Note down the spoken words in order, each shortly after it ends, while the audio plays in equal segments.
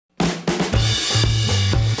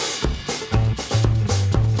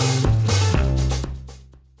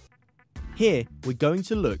Here, we're going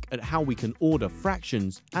to look at how we can order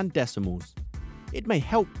fractions and decimals. It may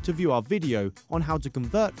help to view our video on how to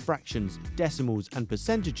convert fractions, decimals and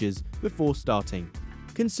percentages before starting.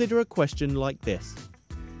 Consider a question like this.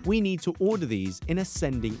 We need to order these in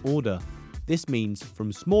ascending order. This means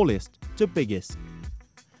from smallest to biggest.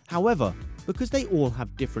 However, because they all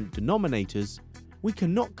have different denominators, we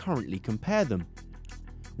cannot currently compare them.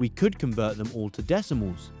 We could convert them all to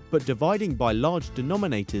decimals, but dividing by large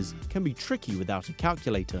denominators can be tricky without a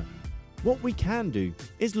calculator. What we can do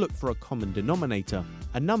is look for a common denominator,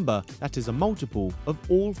 a number that is a multiple of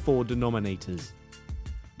all four denominators.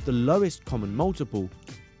 The lowest common multiple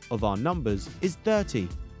of our numbers is 30,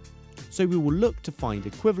 so we will look to find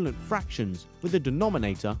equivalent fractions with a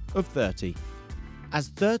denominator of 30. As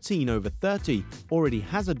 13 over 30 already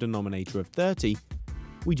has a denominator of 30,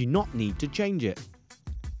 we do not need to change it.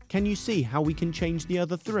 Can you see how we can change the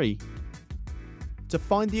other three? To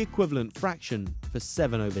find the equivalent fraction for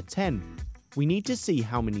 7 over 10, we need to see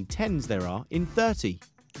how many 10s there are in 30.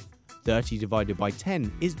 30 divided by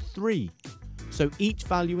 10 is 3, so each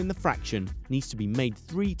value in the fraction needs to be made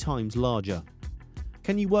 3 times larger.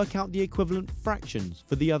 Can you work out the equivalent fractions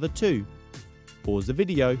for the other two? Pause the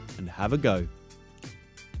video and have a go.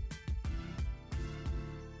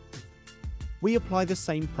 We apply the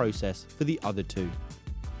same process for the other two.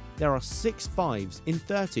 There are 6 5s in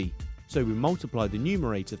 30, so we multiply the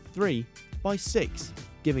numerator 3 by 6,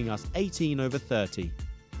 giving us 18 over 30.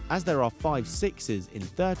 As there are 5 6s in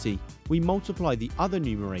 30, we multiply the other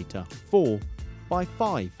numerator 4 by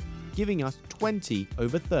 5, giving us 20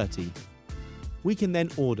 over 30. We can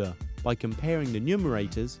then order by comparing the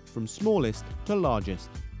numerators from smallest to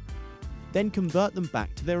largest. Then convert them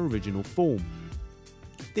back to their original form.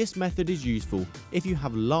 This method is useful if you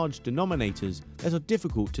have large denominators that are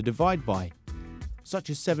difficult to divide by, such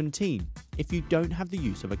as 17 if you don't have the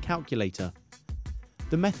use of a calculator.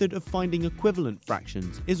 The method of finding equivalent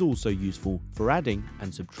fractions is also useful for adding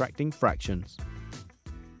and subtracting fractions.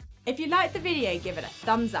 If you liked the video, give it a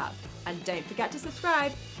thumbs up and don't forget to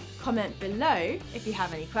subscribe. Comment below if you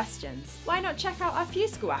have any questions. Why not check out our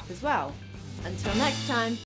FuseSchool app as well? Until next time.